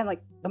again,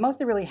 like the most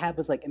they really had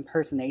was like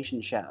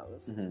impersonation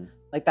shows.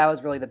 Like that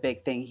was really the big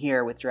thing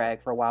here with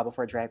drag for a while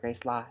before Drag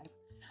Race Live.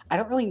 I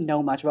don't really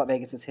know much about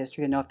Vegas's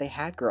history to know if they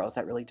had girls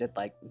that really did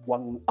like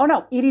one. Oh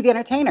no, Edie the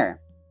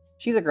Entertainer.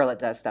 She's a girl that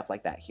does stuff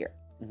like that here.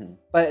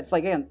 But it's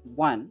like, again,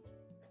 one,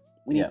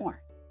 We need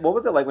more. What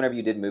was it like whenever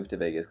you did move to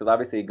Vegas? Because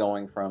obviously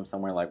going from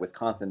somewhere like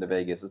Wisconsin to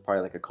Vegas is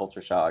probably like a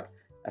culture shock.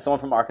 As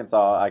someone from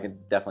Arkansas, I can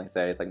definitely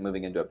say it's like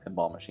moving into a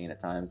pinball machine at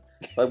times.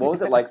 But what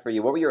was it like for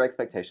you? What were your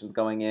expectations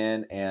going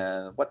in,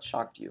 and what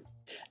shocked you?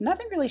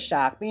 Nothing really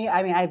shocked me.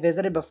 I mean, I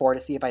visited before to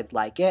see if I'd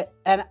like it,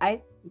 and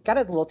I got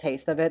a little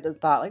taste of it and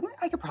thought, like,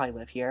 I could probably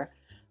live here.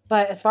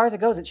 But as far as it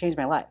goes, it changed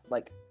my life.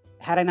 Like,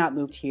 had I not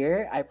moved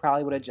here, I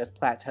probably would have just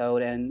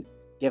plateaued and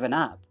given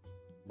up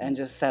and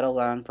just settled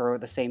on for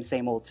the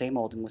same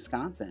old in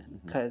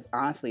Wisconsin. Because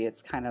honestly,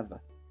 it's kind of,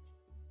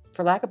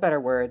 for lack of better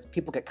words,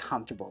 people get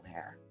comfortable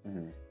there.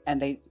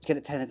 And they get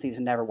a tendency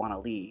to never want to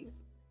leave.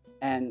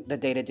 And the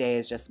day-to-day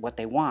is just what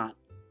they want.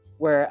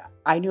 Where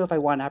I knew if I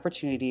wanted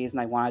opportunities and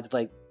I wanted to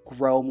like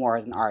grow more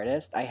as an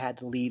artist, I had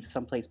to leave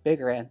someplace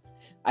bigger. And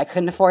I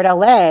couldn't afford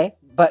LA,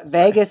 but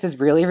Vegas is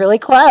really, really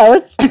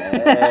close.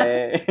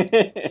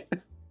 Hey.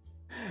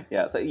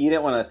 Yeah, so you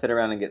didn't want to sit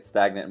around and get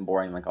stagnant and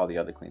boring like all the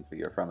other queens where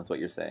you're from, is what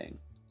you're saying.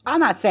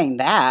 I'm not saying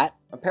that.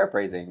 I'm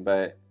paraphrasing,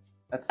 but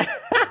that's...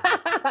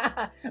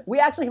 We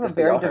actually have a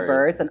very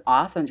diverse and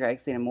awesome drag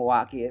scene in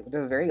Milwaukee.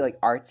 There's a very like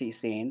artsy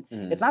scene.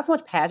 It's not so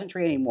much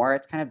pageantry anymore.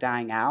 It's kind of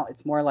dying out.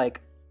 It's more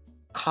like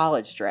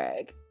college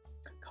drag.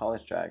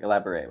 College drag.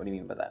 Elaborate. What do you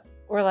mean by that?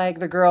 Or like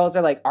the girls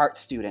are like art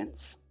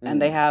students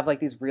and they have like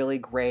these really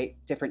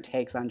great different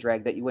takes on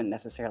drag that you wouldn't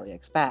necessarily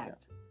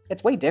expect.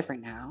 It's way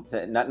different now.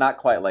 Not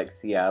quite like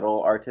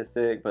Seattle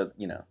artistic, but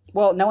you know.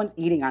 Well, no one's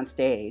eating on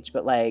stage,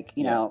 but like,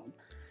 you know,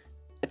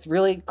 it's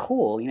really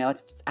cool, you know,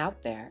 it's just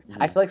out there.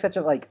 I feel like such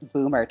a like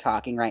boomer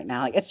talking right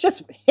now. Like, it's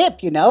just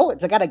hip, you know?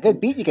 It's got a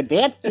good beat, you can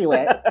dance to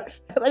it.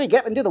 Let me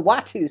get up and do the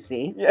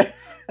Watusi. Yeah.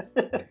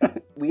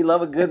 We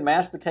love a good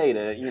mashed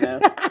potato, you know?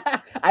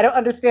 I don't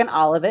understand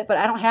all of it, but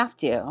I don't have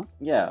to.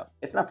 Yeah,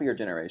 it's not for your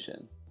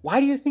generation. Why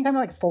do you think I'm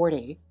like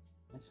 40?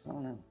 I just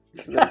don't know.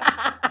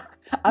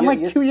 I'm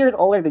like 2 years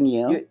older than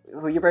you.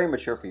 You're very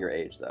mature for your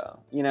age, though.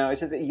 You know, it's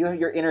just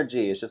your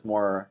energy is just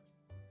more.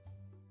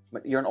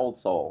 You're an old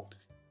soul.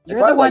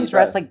 You're the one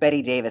dressed like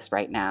Betty Davis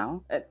right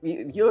now.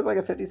 You look like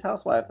a 50s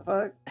housewife. The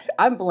fuck?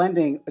 I'm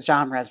blending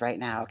genres right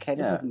now. Okay,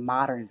 this is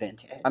modern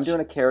vintage. I'm doing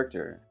a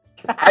character.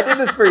 I did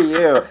this for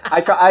you.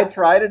 I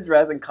try to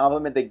dress and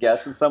compliment the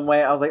guests in some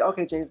way. I was like,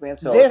 okay, Jaymes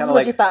Mansfield. This is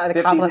what you thought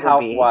the compliment would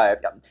be. 50s housewife.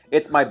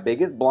 It's my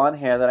biggest blonde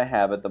hair that I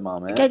have at the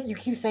moment. Again, you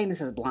keep saying this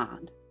is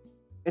blonde.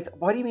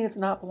 What do you mean it's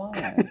not blonde?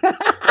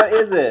 What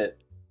is it?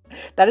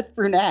 That is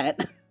brunette.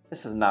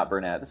 This is not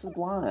brunette. This is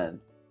blonde.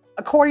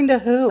 According to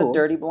who? It's a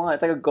dirty blonde.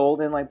 It's like a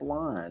golden like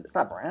blonde. It's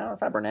not brown.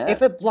 It's not brunette.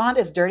 If a blonde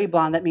is dirty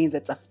blonde, that means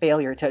it's a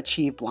failure to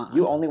achieve blonde.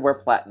 You only wear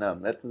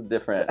platinum. That's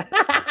different.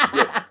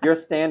 Your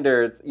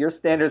standards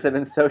have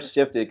been so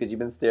shifted because you've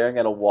been staring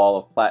at a wall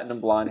of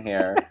platinum blonde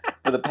hair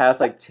for the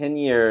past like 10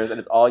 years, and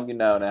it's all you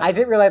know now. I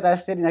didn't realize I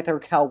was sitting like the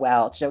Raquel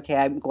Welch. Okay,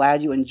 I'm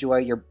glad you enjoy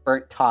your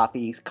burnt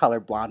toffee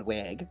colored blonde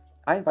wig.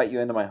 I invite you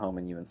into my home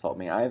and you insult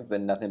me. I've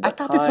been nothing but I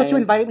thought that's what you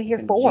invited me here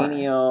for.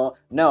 Congenial.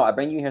 No, I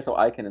bring you here so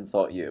I can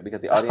insult you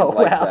because the audience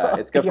likes that.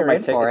 It's good for my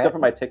it's good for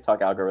my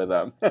TikTok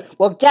algorithm.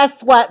 Well,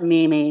 guess what,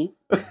 Mimi?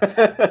 But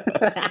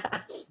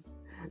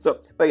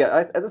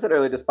yeah, as I said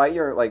earlier, despite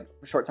your like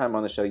short time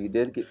on the show, you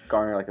did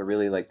garner like a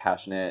really like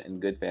passionate and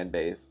good fan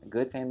base.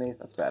 Good fan base?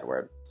 That's a bad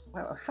word.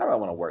 How do I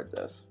want to word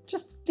this?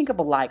 Just think of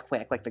a lie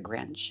quick, like the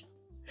Grinch.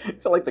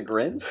 So like the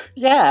Grinch?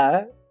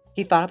 Yeah.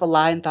 He thought up a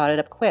lie and thought it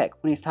up quick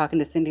when he's talking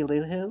to Cindy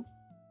Lou Who.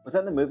 Was that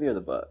in the movie or the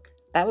book?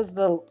 That was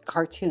the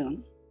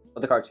cartoon. Oh,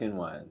 the cartoon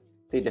one.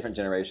 See, different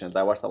generations.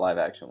 I watched the live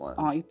action one.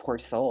 Oh, you poor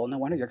soul. No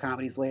wonder your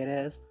comedy's the way it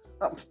is.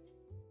 Oh.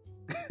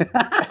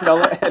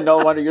 no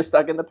wonder you're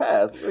stuck in the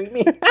past. What do you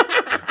mean?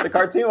 The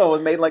cartoon one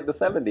was made in like the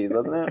 70s,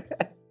 wasn't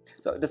it?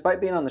 So despite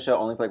being on the show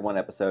only for like one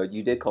episode,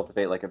 you did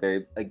cultivate like a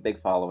very like big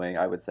following,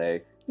 I would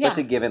say,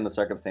 especially given the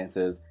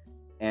circumstances.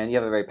 And you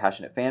have a very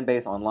passionate fan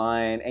base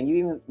online, and you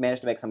even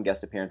managed to make some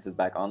guest appearances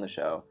back on the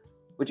show.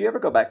 Would you ever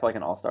go back for like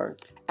an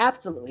All-Stars?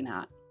 Absolutely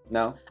not.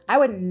 No? I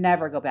would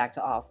never go back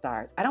to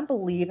All-Stars. I don't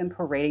believe in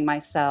parading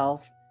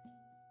myself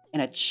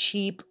in a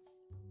cheap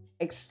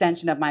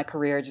extension of my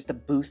career just to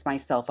boost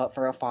myself up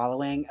for a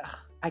following. Ugh,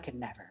 I could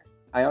never.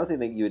 I honestly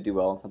think you would do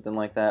well in something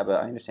like that,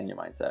 but I understand your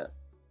mindset.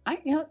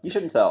 You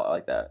shouldn't sell it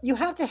like that. You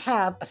have to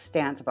have a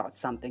stance about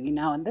something, you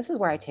know, and this is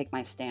where I take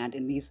my stand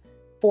in these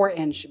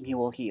 4-inch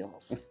mule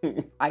heels.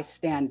 I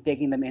stand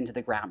digging them into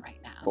the ground right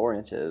now. 4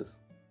 inches?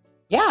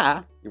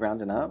 Yeah. You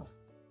rounding up?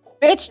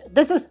 Bitch,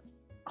 this is...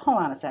 Hold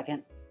on a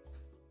second.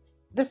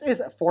 This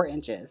is 4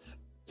 inches.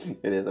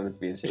 It is. I'm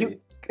just being shady.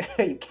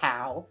 You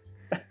cow.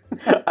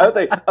 I would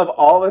say, of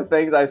all the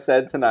things I've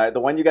said tonight, the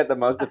one you got the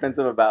most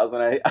defensive about is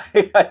when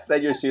I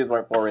said your shoes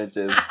weren't 4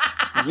 inches.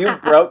 You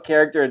broke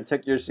character and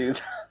took your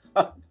shoes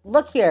off.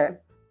 Look here.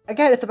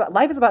 Again,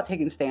 life is about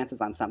taking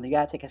stances on something. You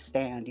gotta take a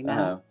stand, you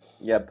know?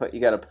 Yeah, you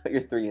gotta put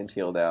your 3-inch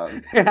heel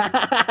down. Your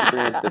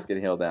 3-inch biscuit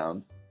heel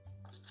down.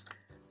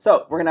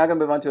 So, we're now gonna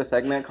move on to a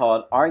segment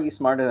called Are You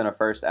Smarter Than a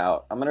First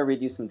Out? I'm gonna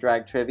read you some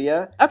drag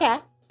trivia. Okay.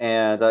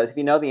 And if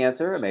you know the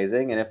answer,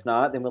 amazing. And if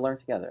not, then we'll learn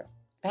together.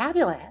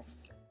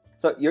 Fabulous.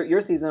 So your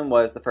season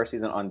was the first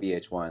season on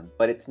VH1,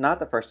 but it's not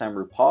the first time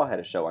RuPaul had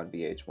a show on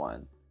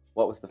VH1.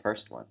 What was the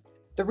first one?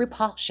 The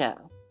RuPaul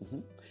Show, Mm-hmm.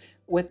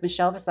 with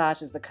Michelle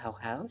Visage as the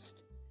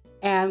co-host,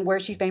 and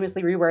where she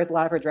famously rewears a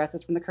lot of her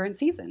dresses from the current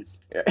seasons.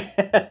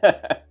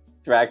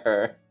 Drag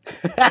her.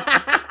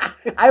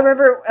 I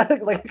remember,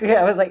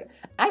 I was like,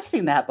 I've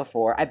seen that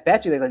before. I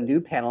bet you there's a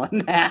nude panel in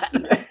that.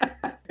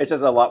 It's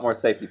just a lot more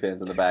safety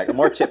pins in the bag,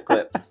 more chip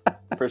clips,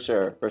 for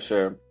sure, for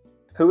sure.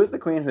 Who is the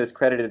queen who is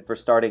credited for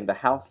starting the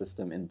house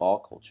system in ball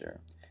culture?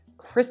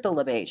 Crystal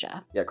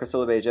LaBeija. Yeah,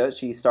 Crystal LaBeija.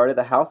 She started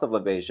the House of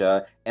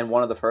LaBeija and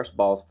one of the first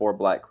balls for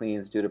Black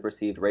queens due to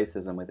perceived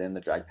racism within the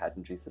drag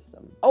pageantry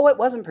system. Oh, it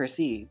wasn't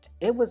perceived.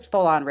 It was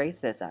full-on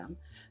racism.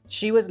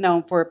 She was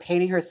known for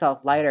painting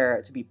herself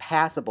lighter to be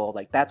passable.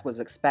 Like, that's what's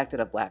expected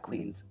of Black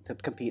queens to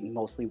compete in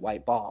mostly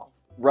white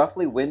balls.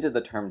 Roughly when did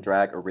the term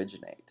drag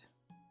originate?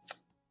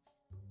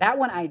 That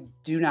one I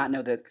do not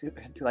know the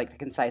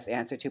concise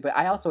answer to, but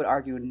I also would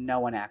argue no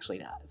one actually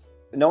does.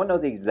 No one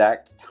knows the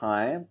exact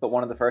time, but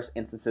one of the first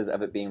instances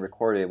of it being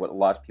recorded, what a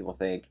lot of people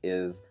think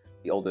is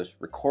the oldest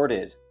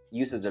recorded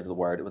usage of the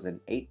word, it was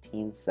in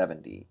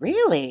 1870.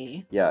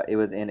 Really? Yeah, it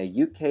was in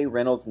a UK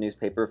Reynolds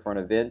newspaper for an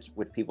event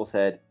which people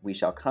said, "We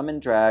shall come in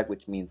drag,"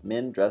 which means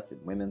men dressed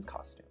in women's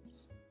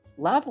costumes.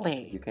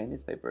 Lovely. UK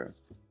newspaper.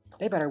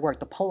 They better work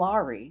the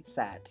Polari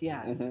set,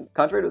 yes. Mm-hmm.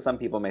 Contrary to what some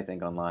people may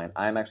think online,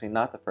 I am actually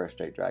not the first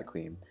straight drag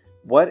queen.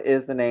 What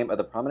is the name of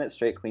the prominent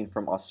straight queen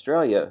from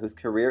Australia whose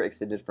career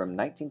extended from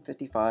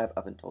 1955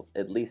 up until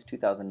at least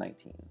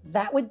 2019?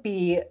 That would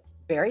be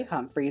Barry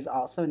Humphries,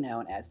 also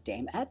known as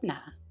Dame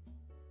Edna,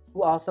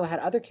 who also had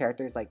other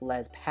characters like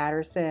Les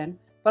Patterson,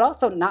 but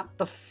also not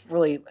the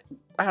really,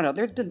 I don't know,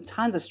 there's been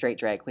tons of straight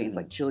drag queens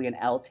like Julian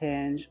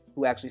Eltinge,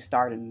 who actually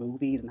starred in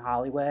movies in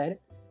Hollywood,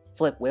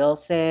 Flip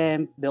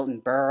Wilson,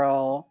 Milton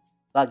Berle,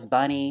 Bugs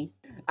Bunny.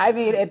 I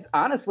mean, it's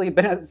honestly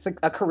been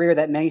a career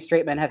that many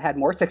straight men have had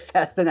more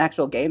success than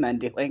actual gay men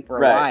doing for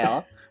a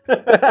while.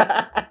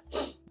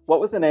 What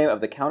was the name of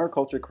the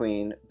counterculture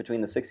queen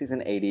between the 60s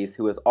and 80s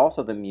who was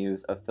also the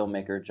muse of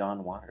filmmaker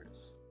John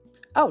Waters?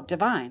 Oh,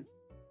 Divine.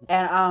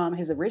 And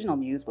his original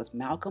muse was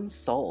Malcolm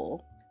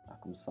Soul.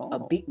 Malcolm Soul. A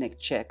beatnik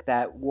chick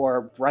that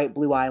wore bright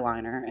blue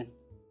eyeliner, and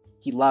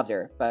he loved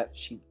her, but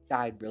she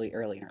died really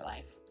early in her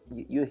life.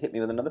 You hit me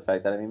with another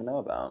fact that I didn't even know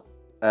about.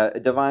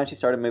 Divine, she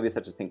started movies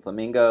such as Pink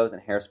Flamingos and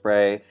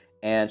Hairspray,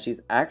 and she's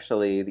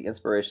actually the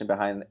inspiration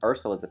behind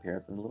Ursula's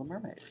appearance in The Little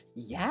Mermaid.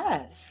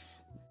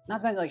 Yes. Not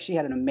to mention, like, she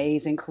had an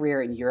amazing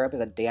career in Europe as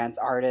a dance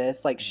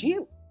artist. Like, she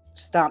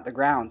stomped the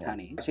grounds,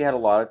 honey. She had a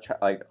lot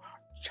of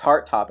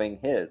chart-topping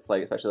hits,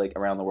 like especially like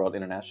around the world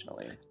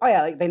internationally. Oh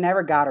yeah, like they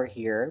never got her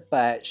here,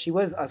 but she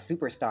was a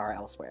superstar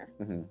elsewhere.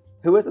 Mm-hmm.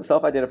 Who is the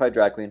self-identified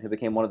drag queen who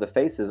became one of the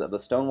faces of the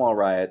Stonewall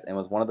riots and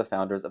was one of the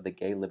founders of the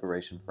Gay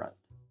Liberation Front?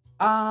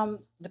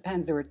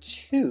 Depends. There were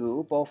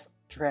two, both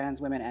trans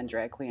women and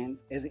drag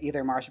queens. Is it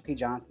either Marsha P.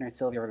 Johnson or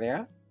Sylvia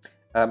Rivera?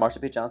 Marsha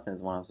P. Johnson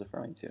is one I was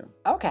referring to.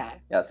 Okay.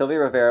 Yeah, Sylvia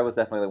Rivera was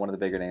definitely one of the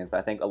bigger names, but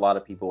I think a lot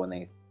of people, when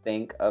they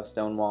think of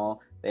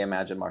Stonewall, they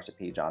imagine Marsha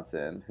P.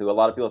 Johnson, who a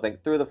lot of people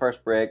think threw the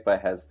first brick,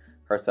 but has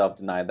herself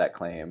denied that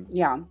claim.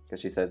 Yeah.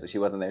 Because she says that she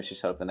wasn't there, she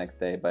showed up the next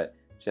day, but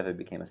she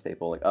definitely became a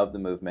staple of the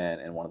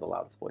movement and one of the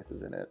loudest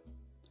voices in it.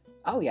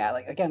 Oh yeah,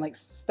 like again, like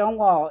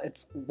Stonewall,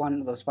 it's one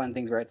of those fun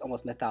things where it's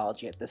almost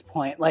mythology at this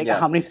point. Like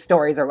how many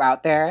stories are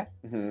out there?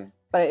 Mm-hmm.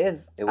 But it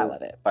is. I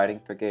love it. Fighting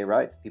for gay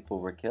rights. People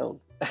were killed.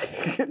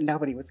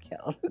 Nobody was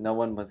killed. No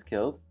one was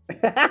killed.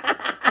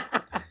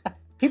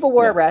 People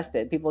were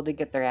arrested. People did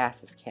get their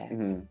asses kicked.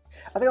 Mm-hmm.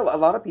 I think a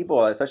lot of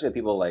people, especially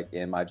people like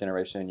in my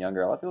generation and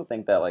younger, a lot of people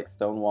think that like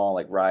Stonewall,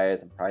 like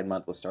riots and Pride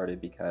Month was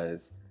started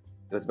because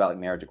it was about like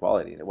marriage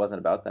equality. And it wasn't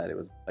about that. It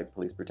was like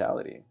police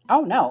brutality.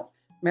 Oh no.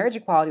 Marriage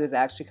equality was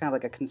actually kind of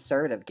like a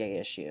conservative gay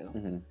issue.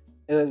 Mm-hmm.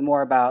 It was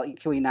more about,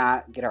 can we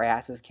not get our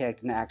asses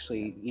kicked and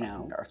actually, you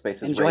know, our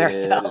spaces enjoy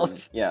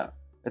ourselves? Yeah.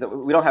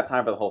 We don't have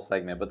time for the whole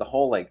segment, but the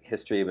whole like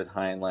history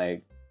behind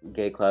like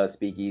gay clubs,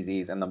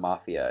 speakeasies, and the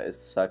mafia is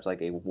such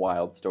like a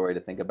wild story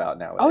to think about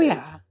nowadays. Oh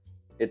yeah.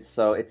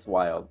 It's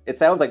wild. It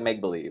sounds like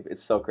make-believe.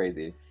 It's so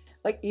crazy.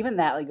 Like even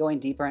that, like going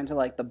deeper into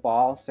like the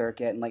ball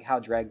circuit and like how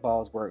drag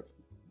balls were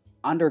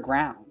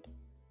underground.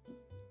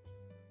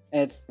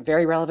 It's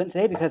very relevant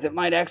today because it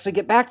might actually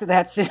get back to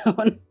that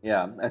soon.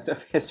 Yeah,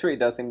 history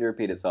does seem to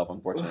repeat itself,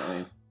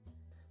 unfortunately.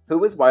 Who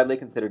was widely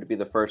considered to be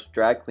the first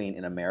drag queen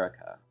in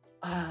America?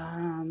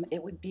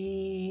 It would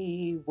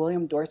be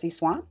William Dorsey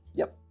Swann?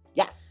 Yep.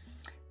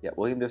 Yes. Yeah,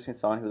 William Dorsey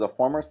Swann. He was a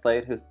former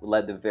slave who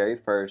led the very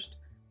first,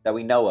 that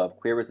we know of,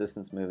 queer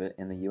resistance movement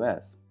in the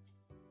U.S.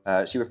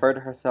 She referred to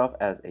herself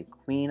as a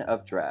queen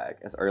of drag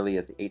as early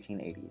as the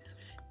 1880s.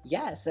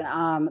 Yes,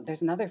 and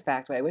there's another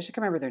fact, but I wish I could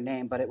remember their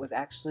name, but it was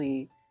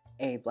actually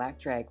a black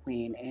drag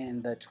queen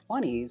in the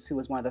 20s who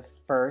was one of the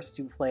first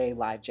to play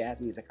live jazz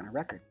music on a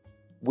record.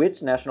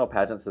 Which national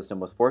pageant system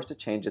was forced to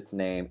change its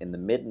name in the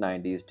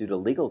mid-90s due to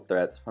legal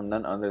threats from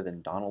none other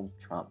than Donald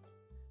Trump?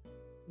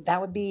 That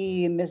would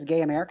be Miss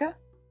Gay America?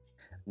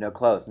 No,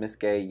 close. Miss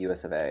Gay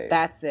US of A.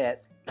 That's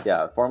it.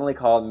 Yeah, formerly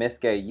called Miss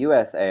Gay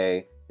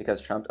USA,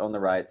 because Trump owned the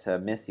right to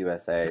Miss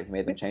USA. He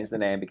made them change the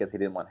name because he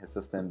didn't want his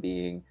system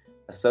being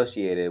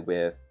associated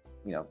with,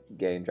 you know,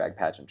 gay and drag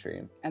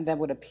pageantry. And then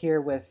would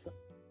appear with,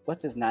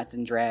 what's his nuts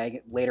in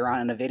drag later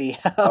on in a video.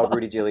 Oh,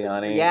 Rudy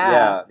Giuliani. Yeah.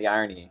 Yeah, the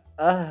irony.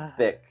 Ugh. It's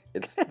thick.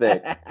 It's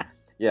thick.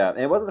 Yeah, and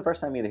it wasn't the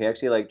first time either. He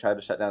actually like tried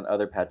to shut down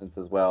other pageants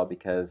as well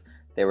because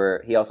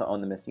he also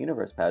owned the Miss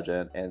Universe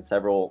pageant, and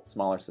several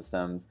smaller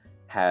systems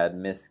had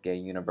Miss Gay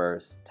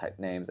Universe type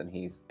names, and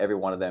every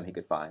one of them he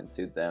could find,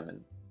 sued them,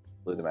 and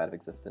blew them out of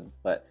existence.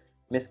 But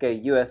Miss Gay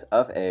US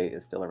of A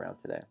is still around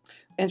today.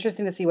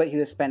 Interesting to see what he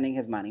was spending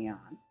his money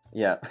on.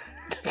 Yeah.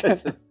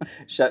 It's just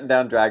shutting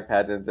down drag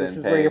pageants and this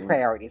is where your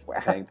priorities were.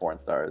 Paying porn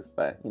stars,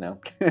 but you know.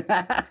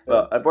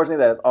 Well,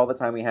 unfortunately, that is all the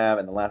time we have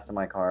and the last of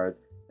my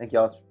cards. Thank you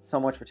all so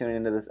much for tuning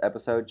into this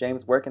episode.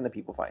 Jaymes, where can the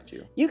people find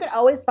you? You can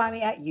always find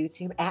me at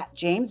YouTube at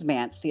Jaymes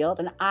Mansfield,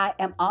 and I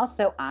am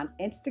also on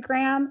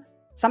Instagram,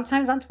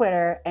 sometimes on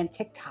Twitter, and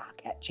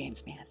TikTok at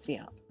Jaymes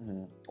Mansfield.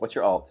 Mm-hmm. What's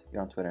your alt?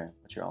 You're on Twitter.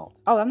 What's your alt?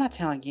 Oh, I'm not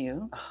telling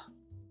you.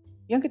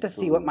 You don't get to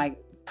see what my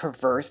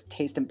perverse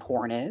taste in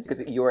porn is.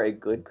 Because you are a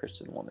good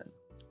Christian woman.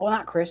 Well,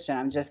 not Christian.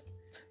 I'm just,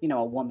 you know,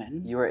 a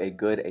woman. You are a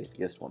good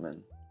atheist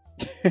woman.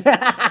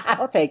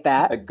 I'll take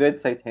that. A good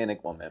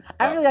satanic woman.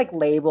 I don't really like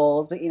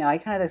labels, but, you know, I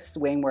kind of just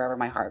swing wherever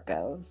my heart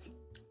goes.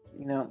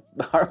 You know,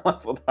 the heart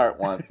wants what the heart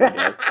wants, I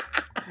guess.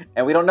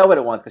 And we don't know what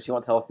it wants because she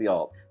won't tell us the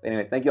alt. But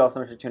anyway, thank you all so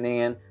much for tuning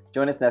in.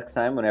 Join us next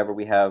time whenever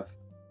we have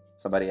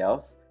somebody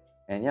else.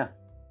 And yeah,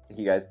 thank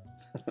you guys.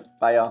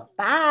 Bye, y'all.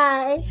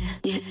 Bye.